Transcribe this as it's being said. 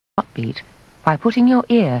heartbeat by putting your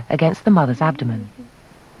ear against the mother's abdomen.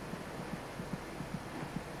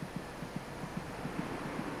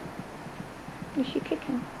 Is she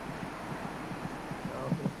kicking?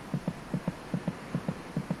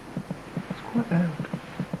 It's quite loud.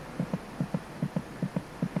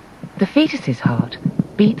 The fetus's heart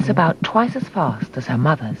beats about twice as fast as her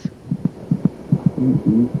mother's.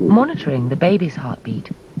 Monitoring the baby's heartbeat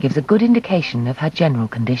gives a good indication of her general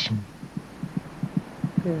condition.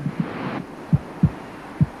 Yeah.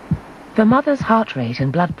 The mother's heart rate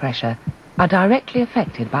and blood pressure are directly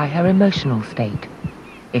affected by her emotional state.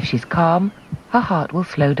 If she's calm, her heart will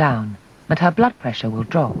slow down and her blood pressure will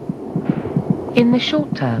drop. In the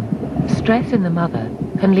short term, stress in the mother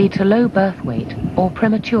can lead to low birth weight or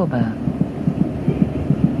premature birth.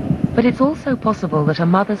 But it's also possible that a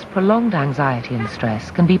mother's prolonged anxiety and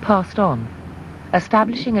stress can be passed on,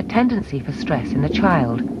 establishing a tendency for stress in the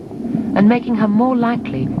child and making her more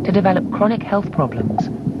likely to develop chronic health problems,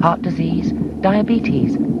 heart disease,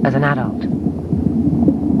 diabetes as an adult.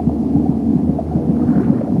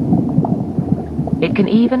 It can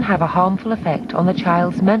even have a harmful effect on the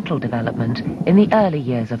child's mental development in the early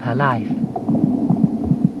years of her life.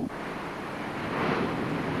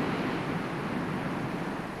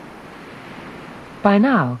 By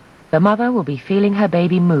now, the mother will be feeling her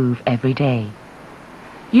baby move every day.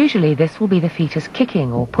 Usually this will be the fetus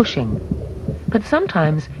kicking or pushing, but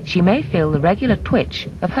sometimes she may feel the regular twitch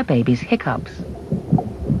of her baby's hiccups.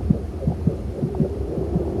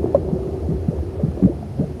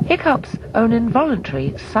 Hiccups are an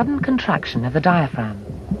involuntary, sudden contraction of the diaphragm.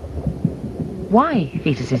 Why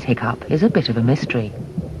fetuses hiccup is a bit of a mystery.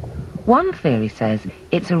 One theory says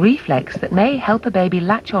it's a reflex that may help a baby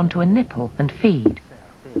latch onto a nipple and feed.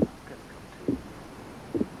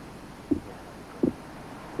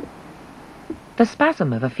 The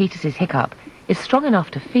spasm of a fetus's hiccup is strong enough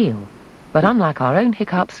to feel, but unlike our own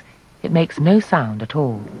hiccups, it makes no sound at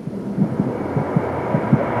all.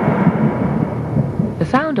 The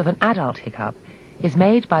sound of an adult hiccup is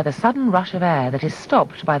made by the sudden rush of air that is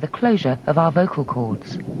stopped by the closure of our vocal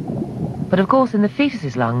cords. But of course in the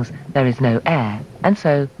fetus's lungs there is no air, and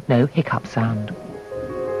so no hiccup sound.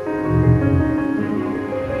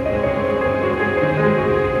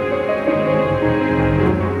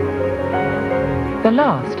 The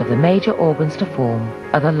last of the major organs to form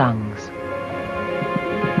are the lungs.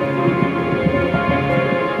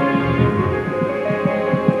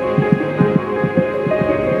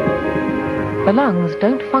 The lungs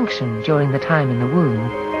don't function during the time in the womb.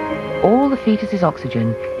 All the fetus's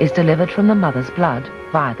oxygen is delivered from the mother's blood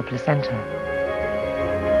via the placenta.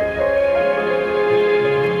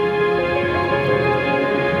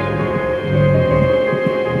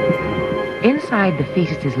 Inside the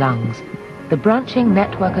fetus's lungs, the branching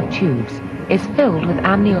network of tubes is filled with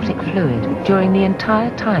amniotic fluid during the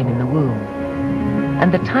entire time in the womb,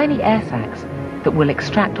 and the tiny air sacs that will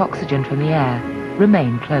extract oxygen from the air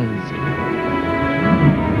remain closed.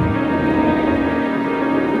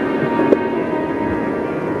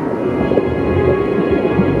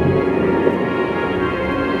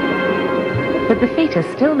 But the fetus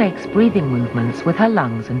still makes breathing movements with her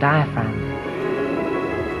lungs and diaphragm.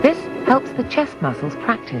 This helps the chest muscles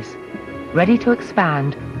practice, ready to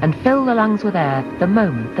expand and fill the lungs with air the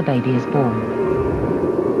moment the baby is born.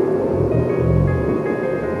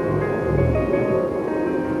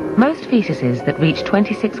 Most fetuses that reach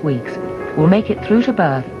 26 weeks will make it through to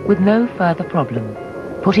birth with no further problem,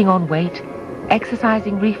 putting on weight,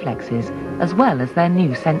 exercising reflexes, as well as their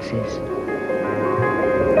new senses.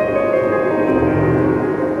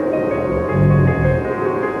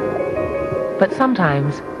 But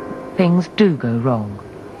sometimes things do go wrong.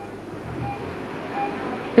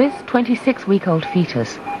 This 26-week-old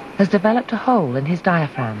fetus has developed a hole in his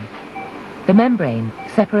diaphragm, the membrane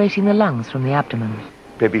separating the lungs from the abdomen.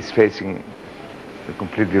 Baby's facing the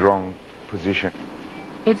completely wrong position.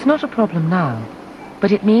 It's not a problem now,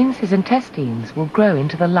 but it means his intestines will grow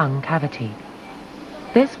into the lung cavity.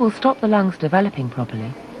 This will stop the lungs developing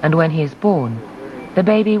properly, and when he is born, the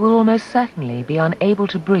baby will almost certainly be unable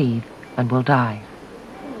to breathe and will die.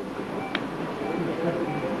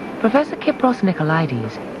 Professor Kypros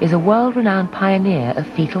Nicolaides is a world-renowned pioneer of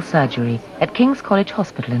fetal surgery at King's College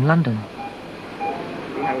Hospital in London.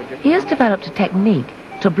 He has developed a technique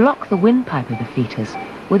to block the windpipe of the fetus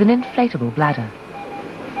with an inflatable bladder.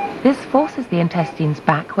 This forces the intestines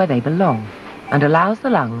back where they belong and allows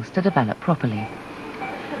the lungs to develop properly.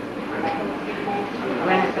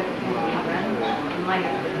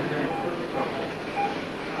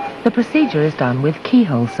 The procedure is done with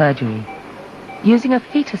keyhole surgery, using a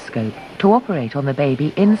fetoscope to operate on the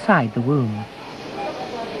baby inside the womb.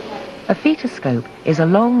 A fetoscope is a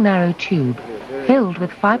long, narrow tube filled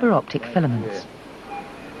with fibre optic filaments.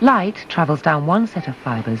 Light travels down one set of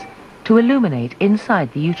fibres to illuminate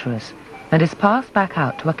inside the uterus and is passed back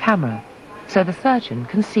out to a camera so the surgeon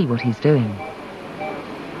can see what he's doing.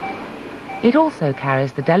 It also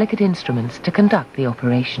carries the delicate instruments to conduct the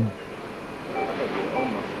operation.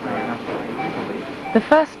 The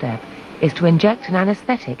first step is to inject an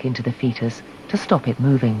anaesthetic into the fetus to stop it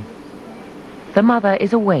moving. The mother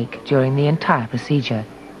is awake during the entire procedure,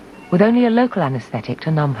 with only a local anaesthetic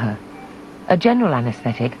to numb her. A general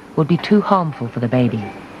anaesthetic would be too harmful for the baby.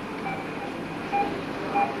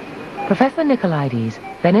 Professor Nicolaides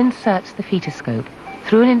then inserts the fetoscope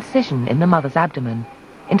through an incision in the mother's abdomen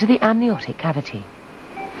into the amniotic cavity.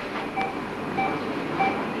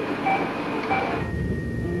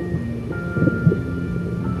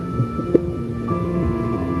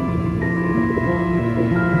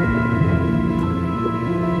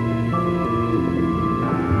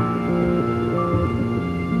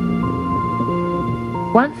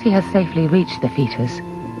 Once he has safely reached the fetus,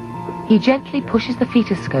 he gently pushes the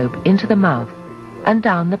fetoscope into the mouth and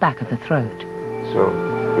down the back of the throat. So,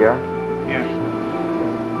 yeah? Yes.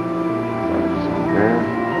 There.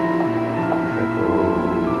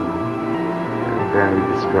 And then we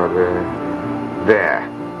discover there.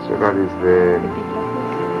 So that is the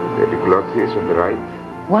epiglottis on the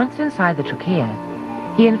right. Once inside the trachea,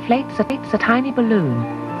 he inflates a tiny balloon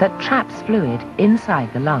that traps fluid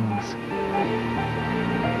inside the lungs.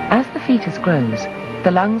 As the fetus grows,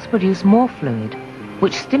 the lungs produce more fluid,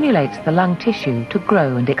 which stimulates the lung tissue to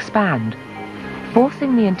grow and expand,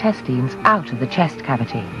 forcing the intestines out of the chest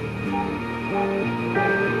cavity.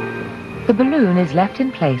 The balloon is left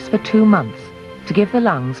in place for 2 months to give the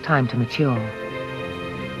lungs time to mature.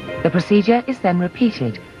 The procedure is then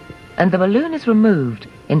repeated, and the balloon is removed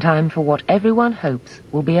in time for what everyone hopes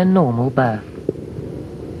will be a normal birth.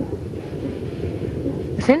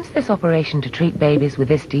 Since this operation to treat babies with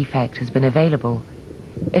this defect has been available,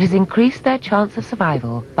 it has increased their chance of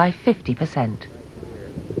survival by 50%.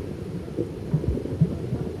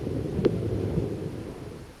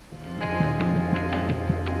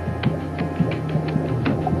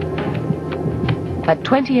 At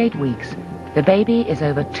 28 weeks, the baby is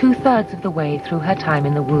over 2/3 of the way through her time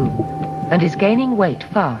in the womb and is gaining weight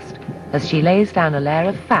fast as she lays down a layer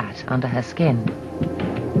of fat under her skin.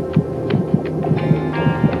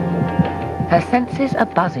 Her senses are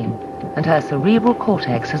buzzing, and her cerebral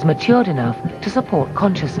cortex has matured enough to support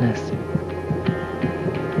consciousness.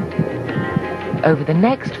 Over the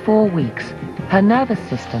next 4 weeks, her nervous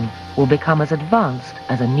system will become as advanced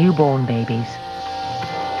as a newborn baby's.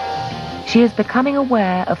 She is becoming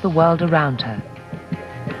aware of the world around her,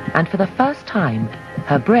 and for the first time,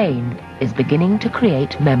 her brain is beginning to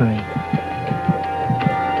create memory.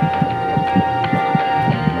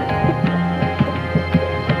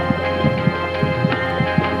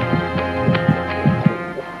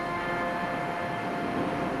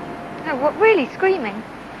 What, really? Screaming?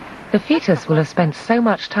 The fetus will have spent so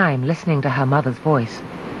much time listening to her mother's voice.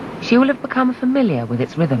 She will have become familiar with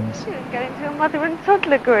its rhythms. She was going to a mother and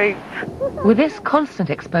toddler group. With this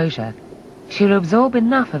constant exposure, she will absorb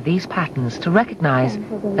enough of these patterns to recognize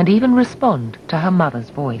and even respond to her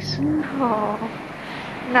mother's voice. Oh.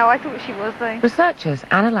 No, I thought she was, though. Researchers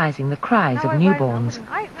analyzing the cries of newborns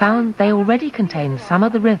found they already contained some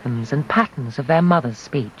of the rhythms and patterns of their mother's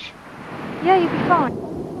speech. Yeah, you'll be fine.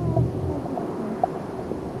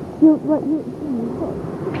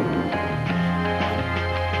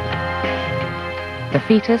 The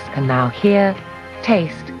fetus can now hear,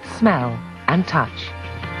 taste, smell, and touch.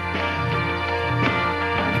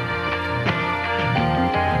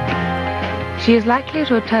 She is likely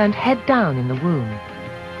to have turned head down in the womb.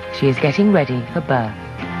 She is getting ready for birth.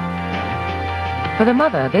 For the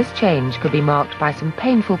mother, this change could be marked by some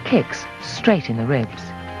painful kicks straight in the ribs.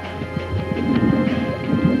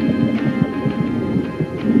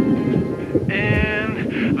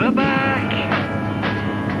 In the back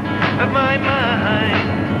of my mind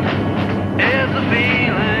is the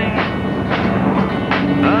feeling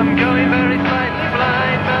I'm going very slightly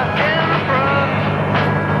blind, but in the front.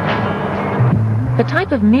 The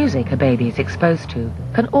type of music a baby is exposed to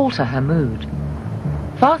can alter her mood.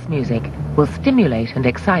 Fast music will stimulate and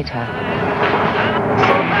excite her,